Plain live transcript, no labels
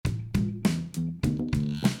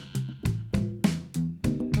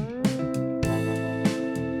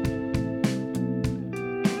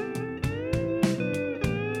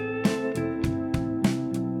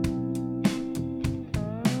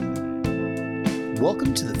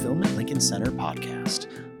Welcome to the Film at Lincoln Center podcast.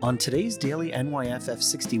 On today's daily NYFF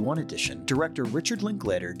 61 edition, director Richard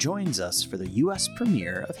Linklater joins us for the U.S.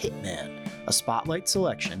 premiere of Hitman, a spotlight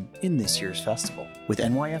selection in this year's festival, with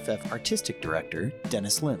NYFF artistic director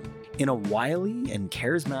Dennis Lim. In a wily and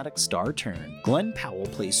charismatic star turn, Glen Powell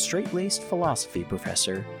plays strait-laced philosophy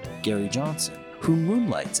professor Gary Johnson, who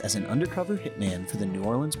moonlights as an undercover hitman for the New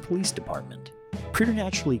Orleans Police Department.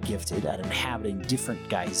 Preternaturally gifted at inhabiting different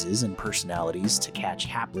guises and personalities to catch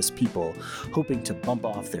hapless people hoping to bump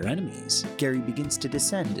off their enemies, Gary begins to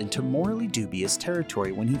descend into morally dubious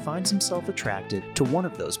territory when he finds himself attracted to one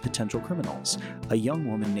of those potential criminals, a young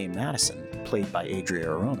woman named Madison, played by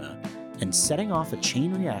Adria Arona, and setting off a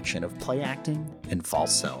chain reaction of play acting and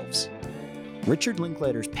false selves. Richard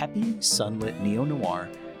Linklater's peppy, sunlit neo-noir,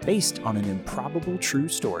 based on an improbable true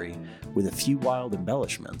story with a few wild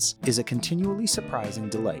embellishments, is a continually surprising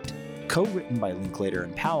delight. Co-written by Linklater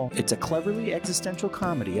and Powell, it's a cleverly existential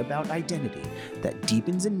comedy about identity that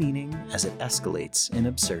deepens in meaning as it escalates in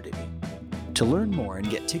absurdity. To learn more and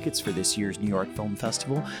get tickets for this year's New York Film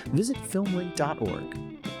Festival, visit filmlink.org.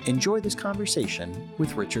 Enjoy this conversation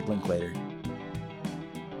with Richard Linklater.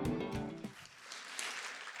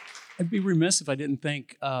 I'd be remiss if I didn't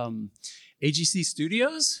thank AGC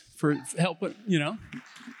Studios for helping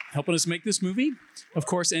us make this movie. Of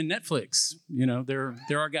course, and Netflix.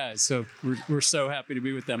 They're our guys, so we're so happy to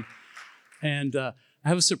be with them. And I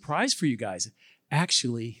have a surprise for you guys.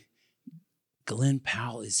 Actually, Glen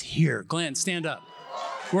Powell is here. Glen, stand up.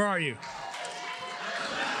 Where are you?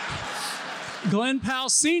 Glen Powell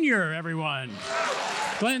Sr., everyone.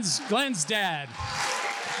 Glen's dad.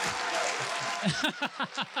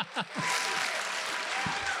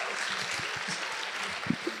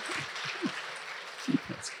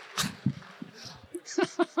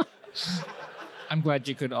 I'm glad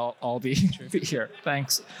you could all be here.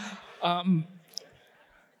 Thanks. Why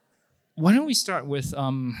don't we start with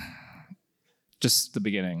just the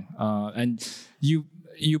beginning? And you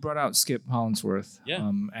brought out Skip Hollandsworth.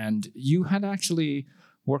 Yeah. And you had actually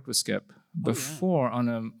worked with Skip before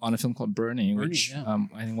on a film called Bernie, which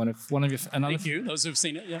I think one of your another. Thank you. Those who've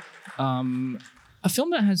seen it, yeah. A film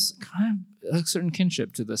that has kind of a certain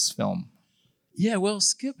kinship to this film. Yeah, well,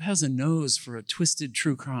 Skip has a nose for a twisted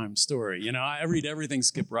true crime story. I read everything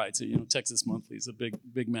Skip writes. Texas Monthly is a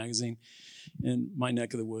big magazine in my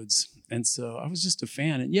neck of the woods. And so I was just a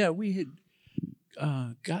fan. And yeah, we had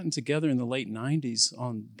gotten together in the late 90s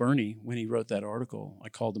on Bernie when he wrote that article. I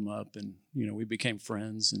called him up and, we became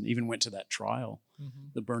friends and even went to that trial,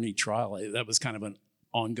 the Bernie trial. That was kind of an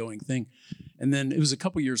ongoing thing. And then it was a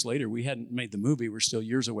couple years later. We hadn't made the movie. We're still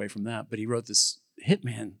years away from that. But he wrote this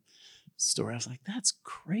Hitman story. I was like, that's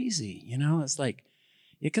crazy. It's like,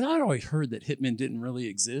 because I'd always heard that hitmen didn't really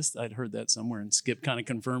exist. I'd heard that somewhere, and Skip kind of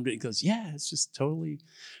confirmed it. He goes, yeah, it's just totally,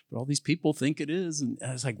 but all these people think it is. And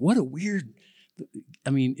I was like, what a weird,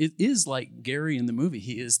 it is like Gary in the movie.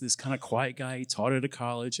 He is this kind of quiet guy. He taught at a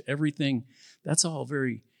college, everything. That's all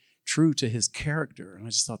very true to his character. And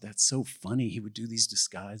I just thought that's so funny. He would do these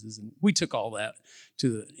disguises. And we took all that to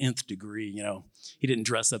the nth degree. He didn't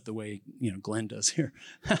dress up the way, Glen does here.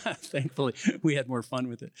 Thankfully, we had more fun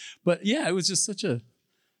with it. But yeah, it was just such a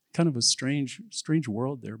kind of a strange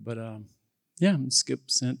world there. But Skip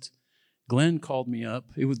Glen called me up.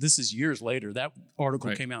 This is years later. That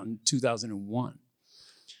article came out in 2001.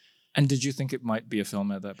 And did you think it might be a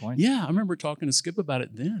film at that point? Yeah, I remember talking to Skip about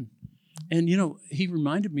it then. And, he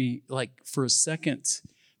reminded me, like, for a second,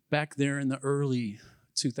 back there in the early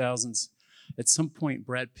 2000s, at some point,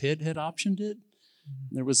 Brad Pitt had optioned it.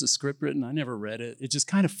 There was a script written. I never read it. It just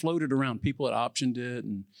kind of floated around. People had optioned it.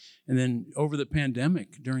 And then over the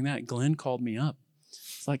pandemic, during that, Glen called me up.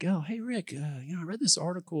 It's like, oh, hey, Rick, I read this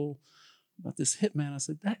article about this hitman. I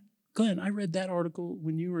said, Glen, I read that article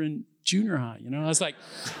when you were in junior high. I was like...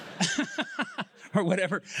 or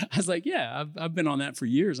whatever. I was like, yeah, I've been on that for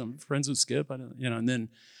years. I'm friends with Skip. And then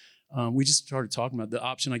we just started talking about the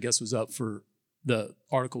option, I guess, was up for, the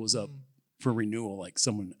article was up for renewal, like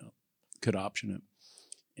someone could option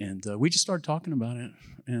it. And we just started talking about it.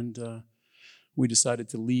 And we decided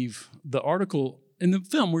to leave the article. In the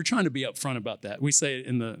film, we're trying to be upfront about that. We say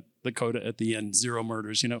in the coda at the end, 0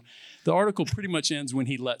 murders. The article pretty much ends when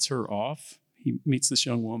he lets her off. He meets this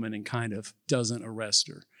young woman and kind of doesn't arrest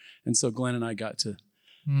her. And so Glen and I got to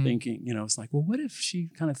thinking, it's like, well, what if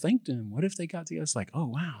she kind of thanked him? What if they got together? It's like, oh,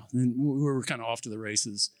 wow. And then we were kind of off to the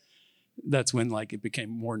races. That's when, like, it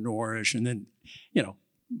became more noirish and then,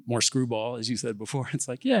 more screwball, as you said before. It's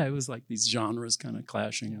like, yeah, it was like these genres kind of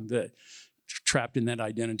clashing and that trapped in that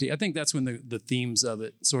identity. I think that's when the themes of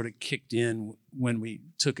it sort of kicked in when we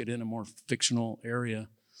took it in a more fictional area.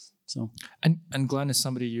 So, and Glen is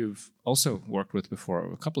somebody you've also worked with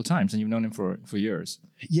before a couple of times, and you've known him for years.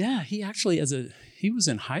 yeah, he actually he was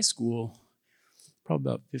in high school, probably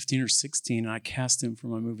about 15 or 16. And I cast him for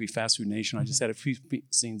my movie Fast Food Nation. I just had a few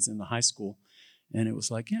scenes in the high school, and it was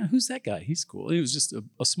like, yeah, who's that guy? He's cool. It was just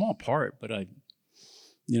a small part, but I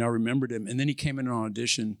remembered him. And then he came in on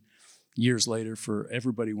audition years later for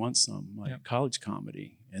Everybody Wants Some, college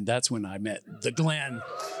comedy, and that's when I met the Glen.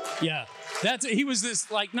 Yeah, he was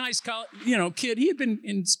this like nice kid. He had been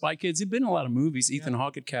in Spy Kids. He'd been in a lot of movies. Ethan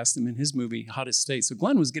Hawke had cast him in his movie Hottest State. So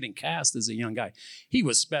Glen was getting cast as a young guy. He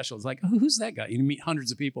was special. It's like, oh, who's that guy? You meet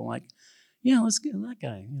hundreds of people, like, yeah, let's get that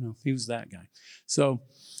guy. He was that guy. So,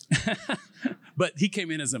 but he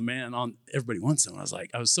came in as a man on Everybody Wants Some.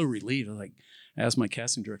 I was so relieved. I asked my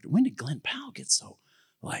casting director, when did Glen Powell get so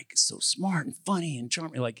smart and funny and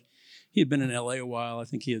charming? Like, he had been in LA a while. I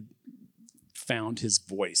think he had found his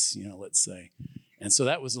voice, let's say. And so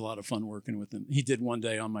that was a lot of fun working with him. He did one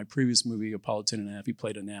day on my previous movie, Apollo 10.5, he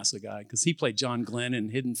played a NASA guy because he played John Glenn in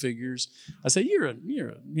Hidden Figures. I said, you're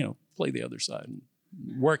play the other side and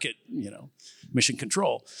work it, Mission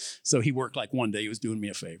Control. So he worked like one day, he was doing me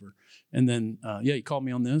a favor. And then, he called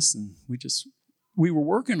me on this, and we were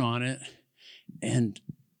working on it. And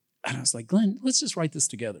I was like, Glen, let's just write this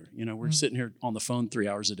together. We're sitting here on the phone 3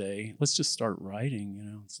 hours a day. Let's just start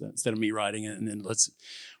writing, instead of me writing it and then let's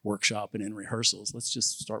workshop it in rehearsals. Let's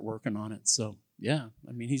just start working on it. So, yeah,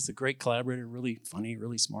 I mean, he's a great collaborator, really funny,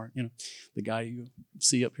 really smart. The guy you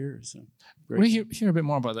see up here. So great. I want to hear a bit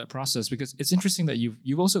more about that process, because it's interesting that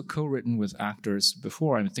you've also co-written with actors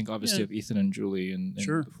before. I think obviously of Ethan and Julie in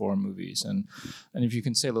before movies, and if you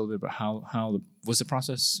can say a little bit about how was the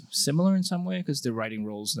process similar in some way, because they're writing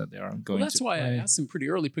roles that they are going to. That's why I asked him pretty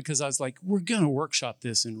early, because I was like, we're gonna workshop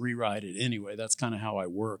this and rewrite it anyway. That's kind of how I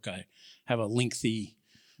work. I have a lengthy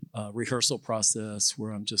rehearsal process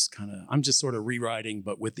where I'm just sort of rewriting,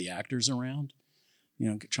 but with the actors around.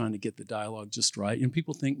 Trying to get the dialogue just right. And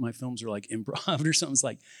people think my films are like improv or something. It's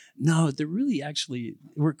like, no, they're really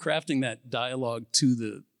we're crafting that dialogue to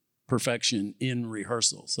the perfection in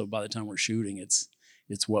rehearsal. So by the time we're shooting, it's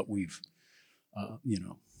what we've,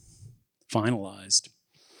 finalized.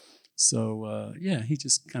 So, he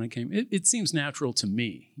just kind of came. It seems natural to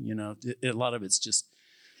me, a lot of it's just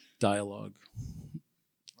dialogue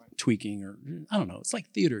tweaking, or I don't know. It's like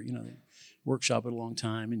theater, they workshop it a long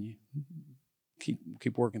time and you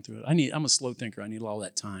keep working through it. I'm a slow thinker. I need all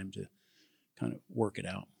that time to kind of work it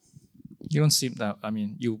out. You don't seem that. I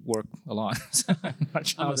mean, you work a lot. So I'm not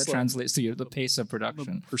sure how that translates to the pace of production.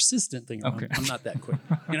 I'm a persistent thinker. Okay. I'm not that quick.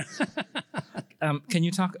 Can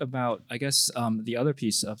you talk about, I guess, the other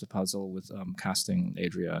piece of the puzzle with casting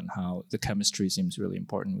Adria, and how the chemistry seems really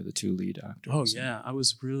important with the two lead actors? Oh yeah, I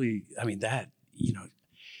was really. I mean, that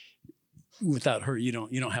without her, you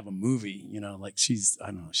don't have a movie. Like I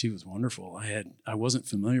don't know, she was wonderful. I wasn't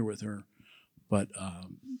familiar with her, but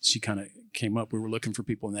she kind of came up. We were looking for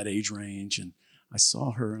people in that age range, and I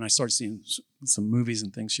saw her, and I started seeing some movies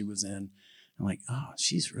and things she was in. I'm like, oh,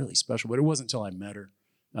 she's really special. But it wasn't until I met her.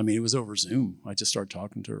 I mean, it was over Zoom. I just started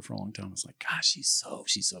talking to her for a long time. I was like, gosh, she's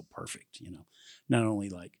so perfect. Not only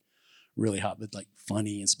like really hot, but like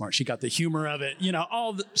funny and smart. She got the humor of it.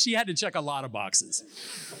 She had to check a lot of boxes,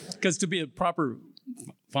 because to be a proper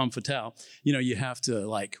femme fatale, you have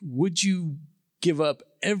to would you give up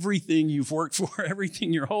everything you've worked for,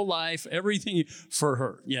 everything your whole life, everything for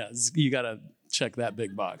her? Yeah, you got to check that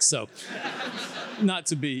big box. So not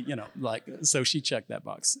to be, so she checked that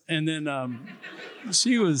box. And then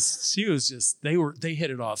she was just, they hit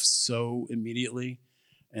it off so immediately.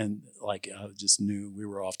 And I just knew we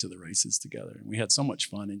were off to the races together, and we had so much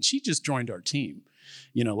fun. And she just joined our team,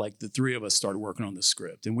 the three of us started working on the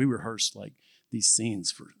script, and we rehearsed these scenes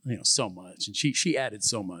for, so much. And she added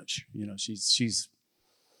so much, she's,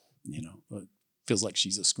 feels like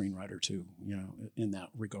she's a screenwriter too, in that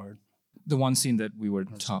regard. The one scene that we were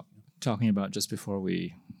talking about just before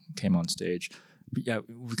we came on stage, yeah,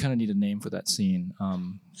 we kind of need a name for that scene.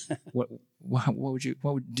 What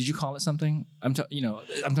did you call it something? I'm talking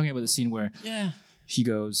about the scene where he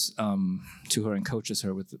goes to her and coaches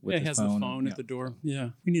her with the phone. He has the phone at the door. Yeah,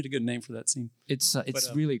 we need a good name for that scene. It's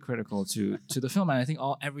really critical to the film, and I think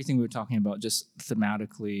everything we were talking about, just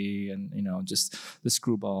thematically, and just the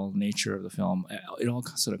screwball nature of the film, it all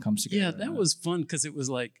sort of comes together. Yeah, that was fun, because it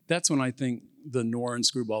was that's when I think the noir and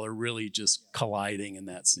screwball are really just colliding in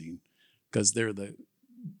that scene, because they're the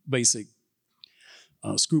basic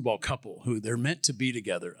screwball couple who they're meant to be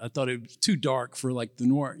together. I thought it was too dark for the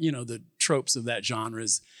noir, the tropes of that genre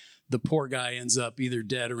is the poor guy ends up either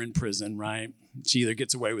dead or in prison, right? She either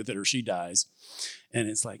gets away with it or she dies. And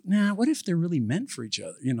it's like, nah, what if they're really meant for each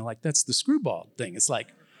other? You know, like that's the screwball thing. It's like,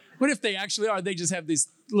 what if they actually are? They just have this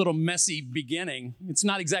little messy beginning. It's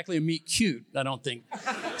not exactly a meet cute, I don't think.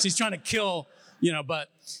 She's trying to kill, you know, but,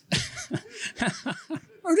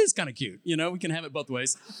 or it is kind of cute, you know, we can have it both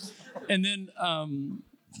ways. And then,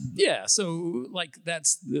 yeah, so like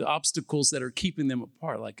that's the obstacles that are keeping them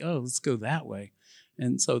apart. Like, oh, let's go that way.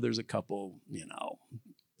 And so there's a couple, you know,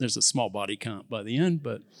 there's a small body count by the end,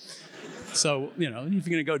 but so, you know, if you're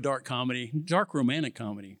going to go dark comedy, dark romantic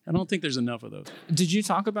comedy, I don't think there's enough of those. Did you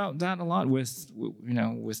talk about that a lot with, you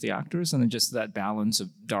know, with the actors and just that balance of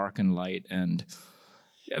dark and light? And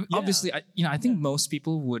obviously, I think most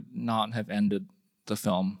people would not have ended the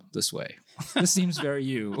film this way. This seems very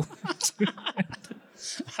you.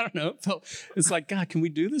 I don't know. It's like, God, can we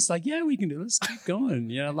do this? Like, yeah, we can do this. Keep going.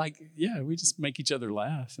 You know, like, yeah, we just make each other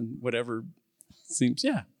laugh and whatever seems,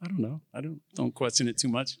 yeah, I don't know. I don't question it too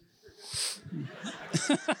much.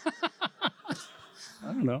 I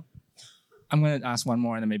don't know. I'm going to ask one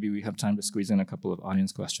more, and then maybe we have time to squeeze in a couple of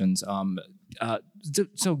audience questions.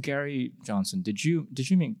 So Gary Johnson, did you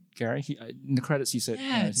meet Gary? In the credits, he said he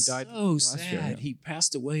died last sad. year. Yeah. He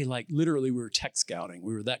passed away. Like literally, we were tech scouting.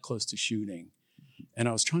 We were that close to shooting, and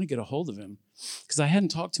I was trying to get a hold of him because I hadn't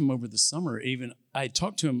talked to him over the summer. Even I had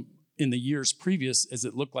talked to him in the years previous, as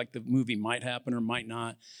it looked like the movie might happen or might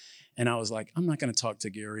not. And I was like, I'm not going to talk to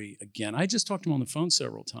Gary again. I just talked to him on the phone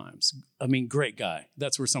several times. I mean, great guy.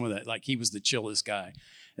 That's where some of that, like he was the chillest guy.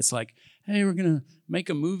 It's like, hey, we're going to make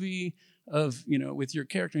a movie of, you know, with your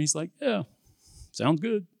character. And he's like, yeah, sounds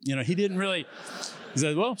good. You know, he didn't really, he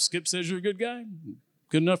said, well, Skip says you're a good guy.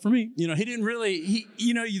 Good enough for me. You know, he didn't really,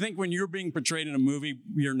 you know, you think when you're being portrayed in a movie,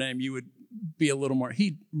 your name, you would be a little more,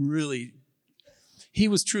 he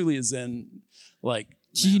was truly a Zen, like,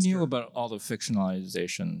 he knew about all the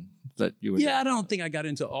fictionalization that you would. Yeah, I don't think I got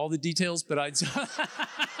into all the details, but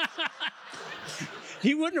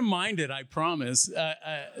he wouldn't have minded, I promise.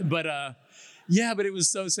 But it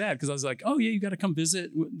was so sad because I was like, oh yeah, you got to come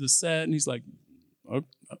visit the set, and he's like, oh,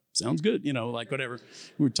 sounds good, you know, like whatever.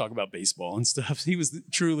 We would talk about baseball and stuff. He was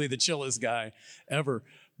truly the chillest guy ever.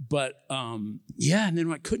 But and then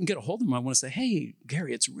when I couldn't get a hold of him, I want to say, hey,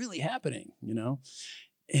 Gary, it's really happening, you know.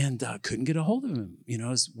 And couldn't get a hold of him, you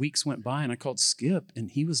know, as weeks went by, and I called Skip, and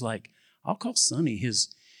he was like, I'll call Sonny.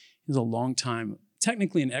 He's a long time,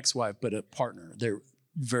 technically an ex-wife, but a partner. They're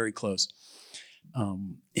very close.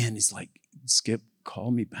 And he's like, Skip,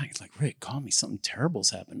 call me back. He's like, Rick, call me. Something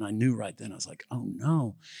terrible's happened. I knew right then. I was like, oh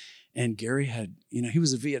no. And Gary had, you know, he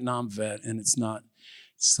was a Vietnam vet, and it's not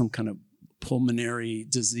some kind of pulmonary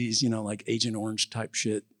disease, you know, like Agent Orange type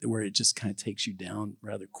shit, where it just kind of takes you down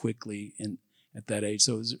rather quickly and at that age.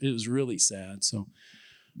 So it was really sad. So,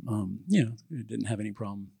 you know, I didn't have any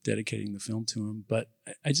problem dedicating the film to him, but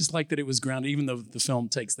I just like that it was grounded, even though the film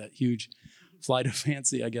takes that huge flight of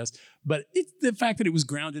fancy, I guess. But it's the fact that it was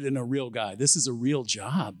grounded in a real guy. This is a real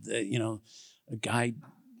job. You know, a guy,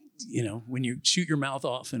 you know, when you shoot your mouth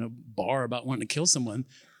off in a bar about wanting to kill someone,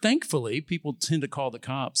 thankfully, people tend to call the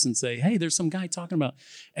cops and say, hey, there's some guy talking about,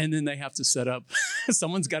 and then they have to set up,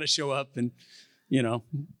 someone's got to show up and, you know,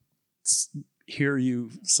 hear you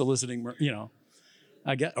soliciting, you know,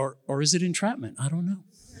 I get, or is it entrapment? I don't know.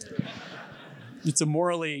 It's a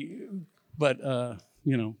morally, but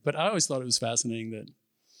you know, but I always thought it was fascinating that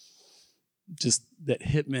just that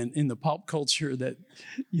hitmen in the pop culture, that,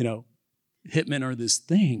 you know, hitmen are this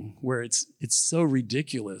thing where it's so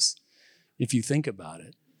ridiculous if you think about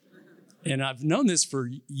it. And I've known this for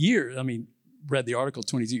years. I mean, read the article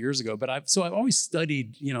 22 years ago, but I've always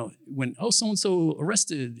studied, you know, when, so-and-so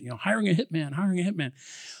arrested, you know, hiring a hitman.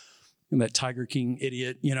 And that Tiger King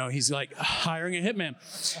idiot, you know, he's like hiring a hitman.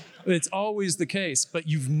 It's always the case, but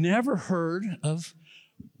you've never heard of,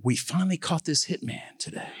 we finally caught this hitman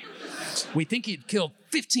today. We think he'd killed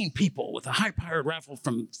 15 people with a high-powered rifle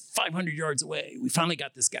from 500 yards away. We finally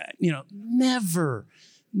got this guy. You know, never.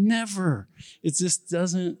 It just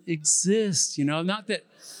doesn't exist, you know, not that,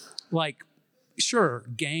 like, sure,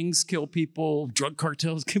 gangs kill people, drug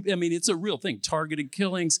cartels, I mean, it's a real thing, targeted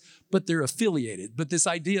killings, but they're affiliated. But this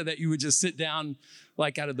idea that you would just sit down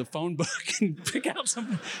like out of the phone book and pick out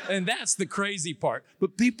something, and that's the crazy part.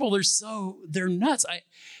 But people are they're nuts.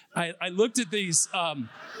 I looked at these, I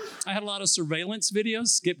had a lot of surveillance videos.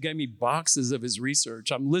 Skip gave me boxes of his research.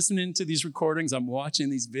 I'm listening to these recordings, I'm watching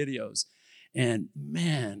these videos, and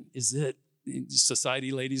man, is it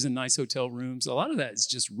society ladies in nice hotel rooms. A lot of that is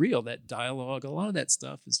just real, that dialogue. A lot of that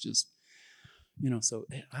stuff is just, you know, so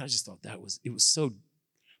I just thought it was so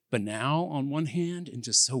banal on one hand and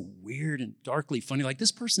just so weird and darkly funny. Like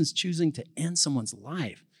this person's choosing to end someone's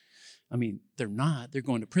life. I mean, they're not. They're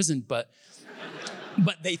going to prison, but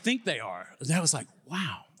they think they are. That was like,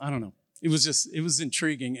 wow. I don't know. It was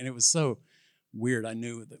intriguing, and it was so weird. I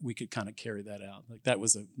knew that we could kind of carry that out. Like that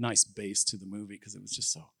was a nice base to the movie because it was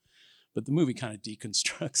just so. But the movie kind of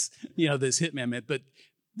deconstructs, this hitman myth. But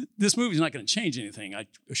this movie's not going to change anything. I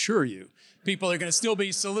assure you, people are going to still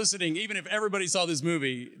be soliciting. Even if everybody saw this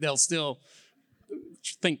movie, they'll still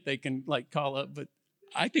think they can call up. But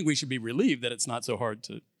I think we should be relieved that it's not so hard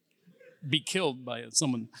to be killed by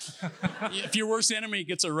someone. If your worst enemy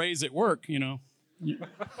gets a raise at work, you'll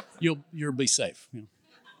be safe.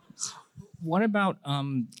 What about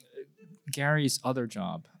Gary's other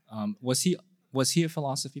job? Was he a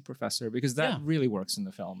philosophy professor? Because that really works in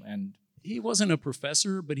the film. And he wasn't a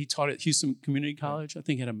professor, but he taught at Houston Community College. I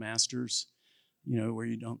think he had a master's, where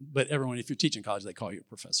you don't. But everyone, if you're teaching college, they call you a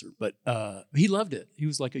professor. But he loved it. He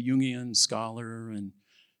was like a Jungian scholar and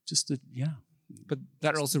just But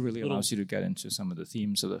that also really allows you to get into some of the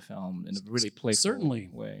themes of the film in a really playful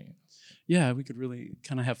way. Yeah, we could really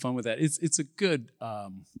kind of have fun with that. It's a good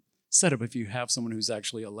setup if you have someone who's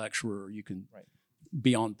actually a lecturer. You can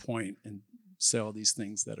be on point and say all these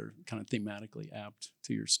things that are kind of thematically apt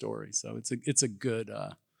to your story. So it's a good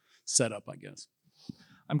setup, I guess.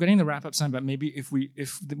 I'm getting the wrap-up sign, but maybe if we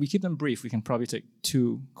keep them brief, we can probably take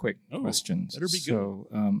 2 quick questions. Better be good. So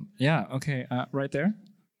okay, right there.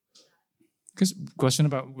 Because question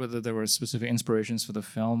about whether there were specific inspirations for the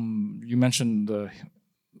film. You mentioned the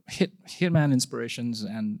hitman inspirations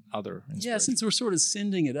and other inspirations. Yeah, since we're sort of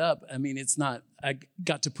sending it up, I mean, it's not. I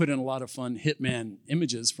got to put in a lot of fun hitman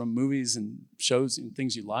images from movies and shows and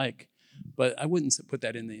things you like, but I wouldn't put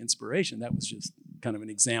that in the inspiration. That was just kind of an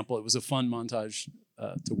example. It was a fun montage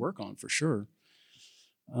to work on for sure.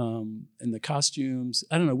 And the costumes,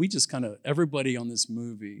 I don't know, we just kind of, everybody on this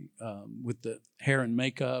movie with the hair and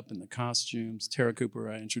makeup and the costumes, Tara Cooper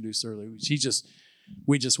I introduced earlier,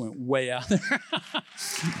 we just went way out there.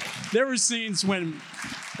 There were scenes when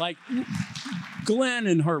Glen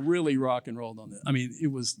and her really rock and rolled on it. I mean, it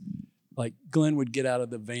was like Glen would get out of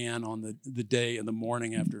the van on the day in the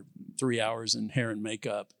morning after 3 hours in hair and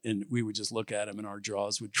makeup, and we would just look at him and our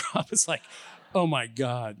jaws would drop. It's like, oh my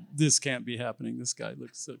God, this can't be happening. This guy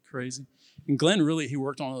looks so crazy. And Glen really, he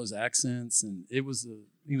worked on all those accents, and he was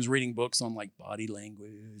reading books on body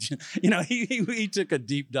language. He took a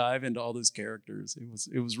deep dive into all those characters.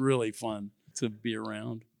 It was really fun to be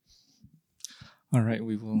around. All right,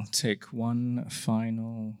 we will take one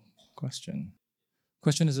final question.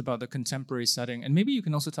 Question is about the contemporary setting, and maybe you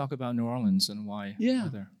can also talk about New Orleans and why. Yeah.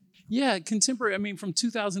 There. Yeah, contemporary. I mean, from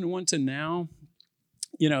 2001 to now,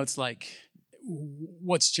 it's like,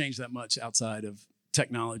 what's changed that much outside of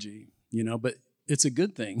technology? But it's a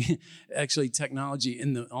good thing. Actually, technology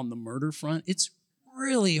on the murder front, it's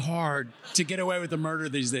really hard to get away with the murder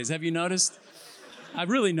these days. Have you noticed? I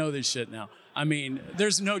really know this shit now. I mean,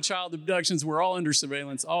 there's no child abductions. We're all under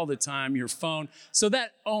surveillance all the time, your phone. So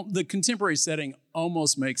that the contemporary setting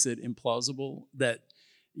almost makes it implausible that,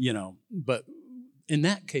 but in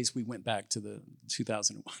that case, we went back to the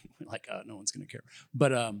 2001. No one's going to care.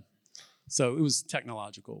 But so it was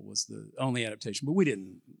technological was the only adaptation. But we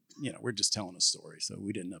didn't, we're just telling a story. So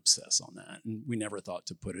we didn't obsess on that. And we never thought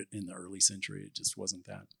to put it in the early century. It just wasn't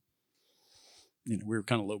that. We were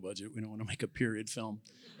kind of low budget. We don't want to make a period film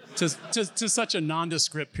to such a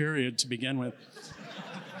nondescript period to begin with.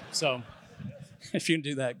 So if you can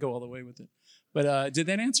do that, go all the way with it. But did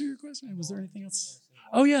that answer your question? Was there anything else?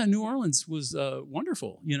 Oh, yeah, New Orleans was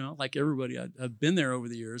wonderful. Like everybody, I've been there over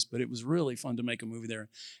the years, but it was really fun to make a movie there.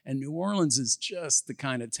 And New Orleans is just the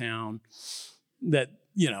kind of town that,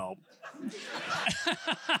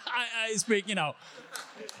 I speak,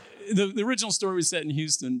 the original story was set in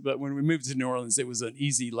Houston, but when we moved to New Orleans, it was an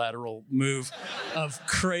easy lateral move of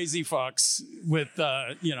crazy fucks with,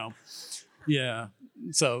 yeah.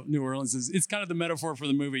 So New Orleans it's kind of the metaphor for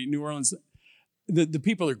the movie. New Orleans, the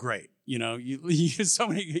people are great. You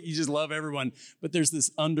just love everyone, but there's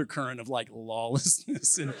this undercurrent of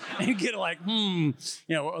lawlessness and you get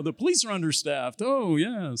the police are understaffed. Oh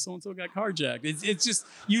yeah, so-and-so got carjacked. It's just,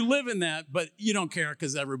 you live in that, but you don't care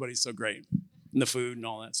because everybody's so great. And the food and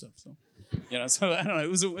all that stuff. So, so I don't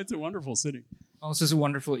know. It's a wonderful city. Well, this is a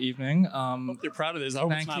wonderful evening. Hope they're proud of this. I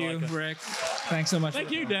hope thank you, Rick. Thanks so much.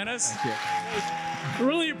 Thank you, Dennis. Thank you.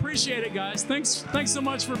 Really appreciate it, guys. Thanks so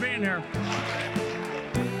much for being here.